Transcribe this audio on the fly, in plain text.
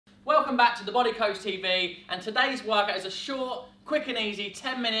Welcome back to the Body Coach TV, and today's workout is a short, quick and easy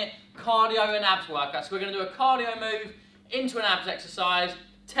 10-minute cardio and abs workout. So we're going to do a cardio move into an abs exercise,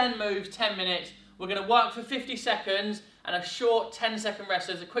 10 moves, 10 minutes. We're going to work for 50 seconds and a short 10-second rest.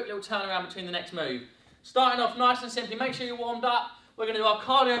 So there's a quick little turnaround between the next move. Starting off nice and simply, make sure you're warmed up. We're going to do our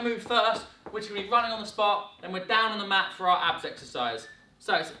cardio move first, which is going to be running on the spot, and we're down on the mat for our abs exercise.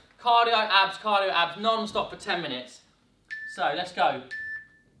 So it's cardio, abs, non-stop for 10 minutes. So let's go.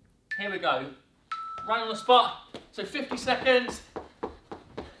 Here we go. Run on the spot, so 50 seconds. Then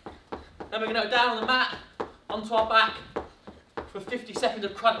we're going to go down on the mat, onto our back, for 50 seconds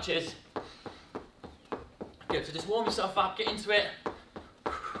of crunches. Good, so just warm yourself up, get into it.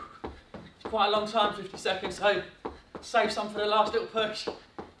 It's quite a long time, 50 seconds, so save some for the last little push.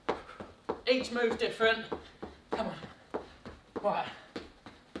 Each move's different. Come on. Right.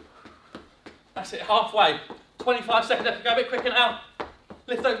 That's it, halfway. 25 seconds left, go a bit quicker now.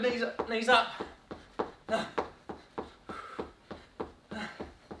 Lift those knees up.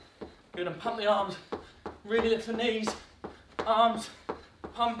 Good, and pump the arms. Really lift the knees, arms,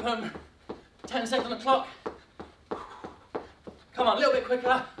 pump them. 10 seconds on the clock. Come on, a little bit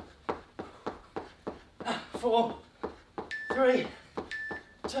quicker. 4, 3,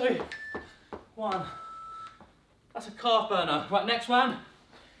 2, 1. That's a calf burner. Right, next one,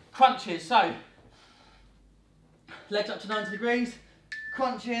 crunches. So, legs up to 90 degrees,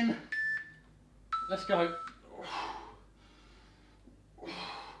 crunch in. Let's go.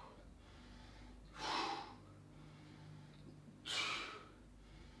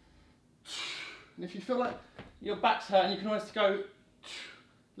 And if you feel like your back's hurting, you can always go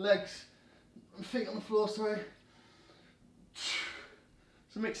legs and feet on the floor, sorry.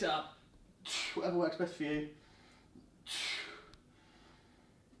 So mix it up, whatever works best for you.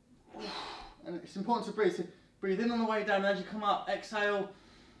 And it's important to breathe. So breathe in on the way down, and as you come up, exhale.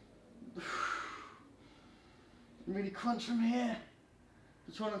 And really crunch from here.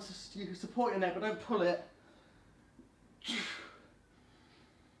 So try not to, you can support your neck, but don't pull it.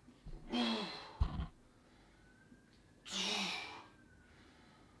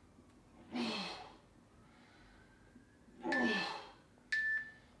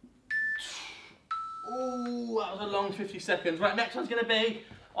 Oh, that was a long 50 seconds. Right, next one's going to be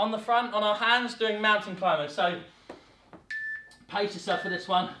on the front, on our hands, doing mountain climbers. So, pace yourself for this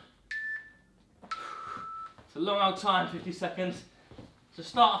one. It's a long old time, 50 seconds. So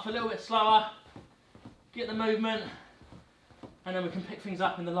start off a little bit slower, get the movement, and then we can pick things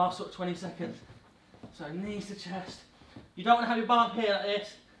up in the last sort of 20 seconds. So knees to chest. You don't want to have your bum up here like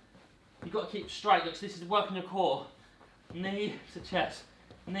this. You've got to keep straight. Look, so this is working your core. Knee to chest.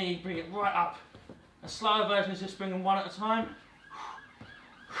 Knee, bring it right up. A slower version is just bringing one at a time.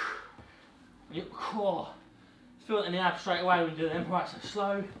 Your core. Feel it in the abs straight away when you do them. Right, so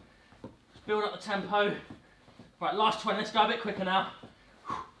slow. Just build up the tempo. Right, last 20. Let's go a bit quicker now.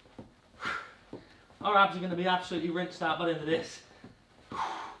 Our abs are going to be absolutely rinsed out by the end of this.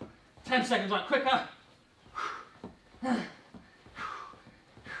 10 seconds, right, quicker.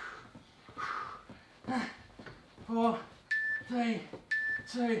 4, 3,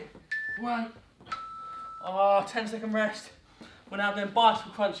 2, 1. Oh, 10-second rest. We're now doing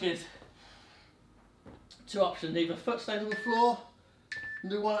bicycle crunches. Two options, either foot stays on the floor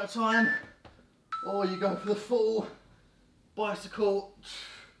and do one at a time, or you go for the full bicycle.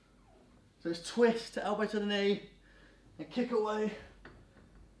 So it's twist to elbow to the knee and kick away.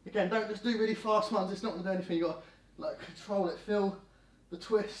 Again, don't just do really fast ones, it's not going to do anything. You've got to like control it, feel the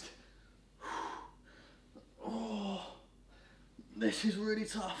twist. Oh, this is really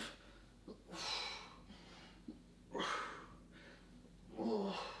tough.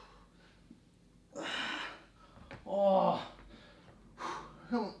 Oh,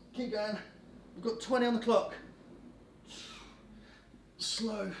 come on, keep going. We've got 20 on the clock.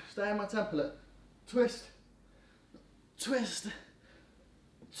 Slow, stay in my template. Twist, twist,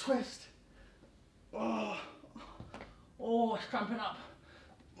 twist. Oh, it's cramping up.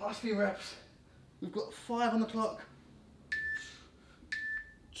 Last few reps. We've got 5 on the clock.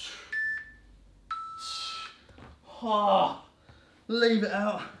 Oh, leave it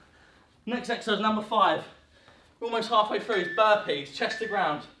out. Next exercise, number 5. We're almost halfway through, is burpees, chest to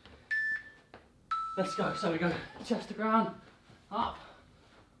ground. Let's go, so we go chest to ground, up,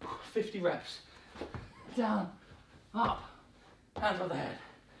 50 reps, down, up, hands above the head,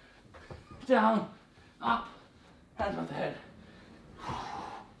 down, up, hands above the head.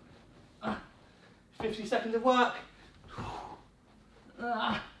 50 seconds of work.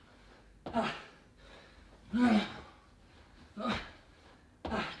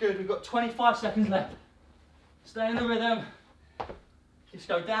 Good, we've got 25 seconds left. Stay in the rhythm. Give Just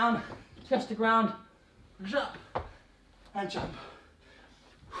go down, chest to ground, push up, and jump.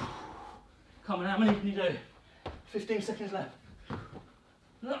 Come on, how many can you do? 15 seconds left.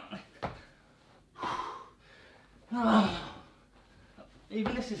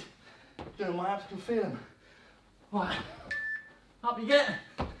 Even this is doing my abs, I can feel them. Right, up you get,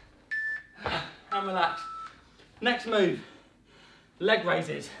 and relax. Next move, leg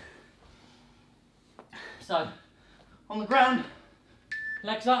raises. So, on the ground,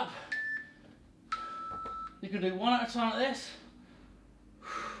 legs up. You can do one at a time like this,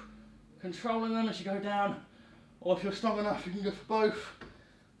 controlling them as you go down, or if you're strong enough, you can go for both.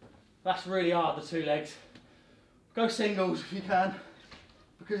 That's really hard, the two legs. Go singles if you can,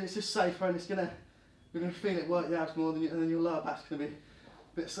 because it's just safer and you're gonna feel it work your abs more, and then your lower back's gonna be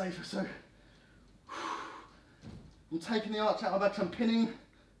a bit safer. So, I'm taking the arch out of my back, so I'm pinning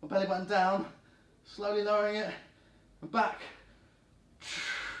my belly button down, slowly lowering it, and back.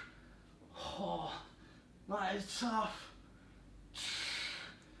 Oh, that is tough.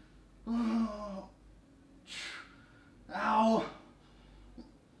 Oh. Ow.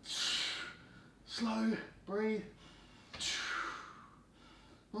 Slow, breathe.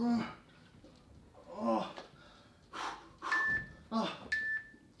 Oh. Oh. Oh.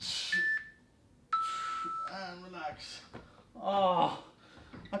 And relax. Oh.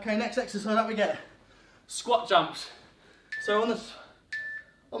 Okay, next exercise up we get squat jumps. So on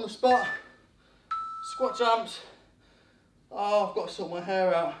the spot, squat jumps. Oh, I've got to sort my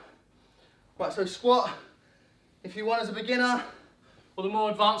hair out. Right, so squat, if you want as a beginner, or the more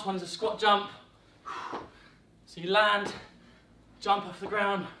advanced one is a squat jump. So you land, jump off the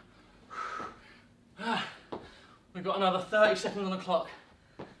ground. We've got another 30 seconds on the clock.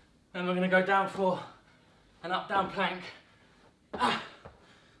 Then we're going to go down for an up down plank.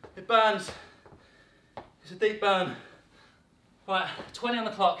 It burns. It's a deep burn. Right, 20 on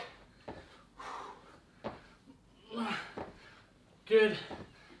the clock. Good.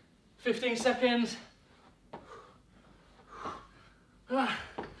 15 seconds.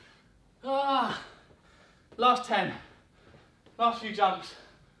 Last 10. Last few jumps.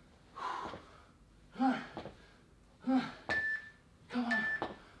 Come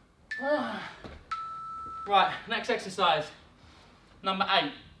on. Right, next exercise. Number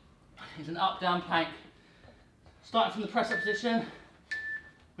 8 is an up down plank. Starting from the press up position,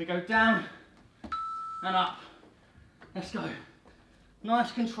 we go down and up. Let's go.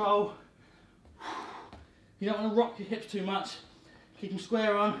 Nice control. You don't want to rock your hips too much. Keep them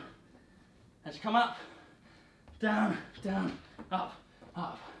square on. Let's come up, down, down, up,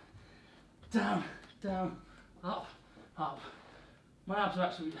 up, down, down, up, up. My abs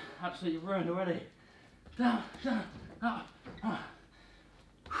are absolutely ruined already. Down, down, up, up.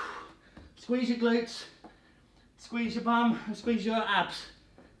 Squeeze your glutes, squeeze your bum, and squeeze your abs.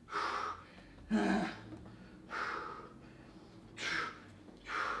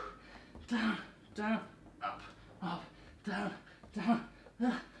 Down, down, up, up, down, down.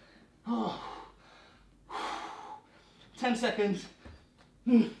 Oh. 10 seconds.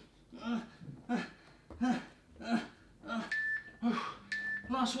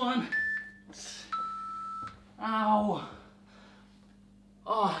 Last one. Ow.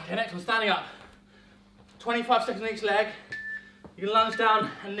 Oh, okay, next one, standing up. 25 seconds on each leg. You can lunge down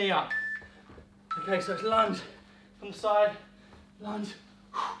and knee up. Okay, so it's lunge from the side, lunge,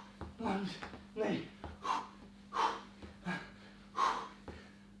 lunge, knee.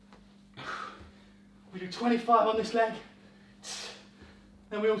 We do 25 on this leg,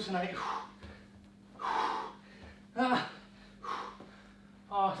 then we alternate.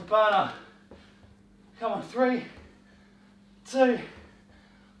 Oh, it's a burner. Come on, 3, 2,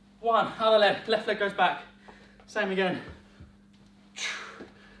 1. Other leg, left leg goes back. Same again.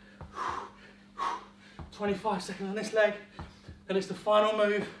 25 seconds on this leg, then it's the final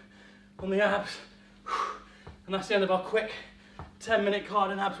move on the abs. And that's the end of our quick 10-minute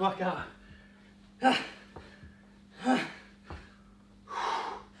cardio and abs workout.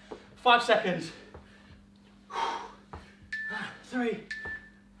 5 seconds. 3,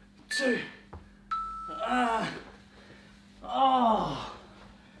 2. Oh.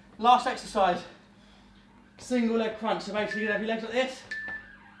 Last exercise. Single leg crunch. So basically you have your legs like this.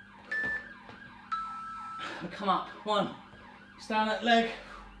 And come up. 1. Stand that leg.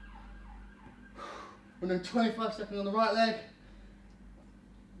 We're doing 25 seconds on the right leg.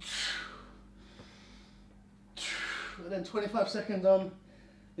 And then 25 seconds on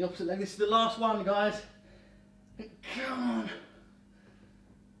the opposite leg. This is the last one, guys. Come on.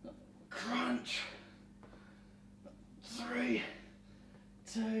 Crunch. 3,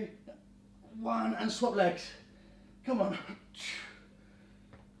 2, 1, and swap legs. Come on.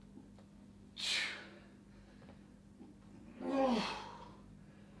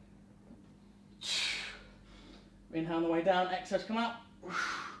 Inhale on the way down, exhale to come out.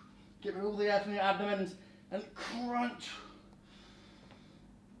 Get rid of all the air from your abdomen and crunch.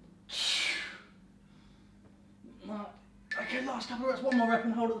 Okay, last couple of reps, one more rep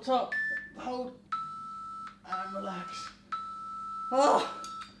and hold at the top. Hold and relax. Oh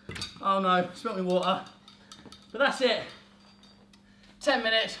no, spilt me water. But that's it. 10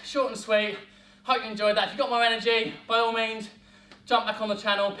 minutes, short and sweet. Hope you enjoyed that. If you've got more energy, by all means, jump back on the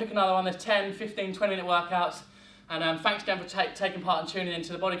channel, pick another one. There's 10, 15, 20-minute workouts. And thanks again for taking part and tuning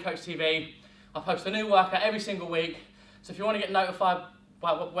into the Body Coach TV. I post a new workout every single week. So if you want to get notified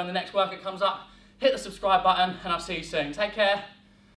when the next workout comes up, hit the subscribe button and I'll see you soon. Take care.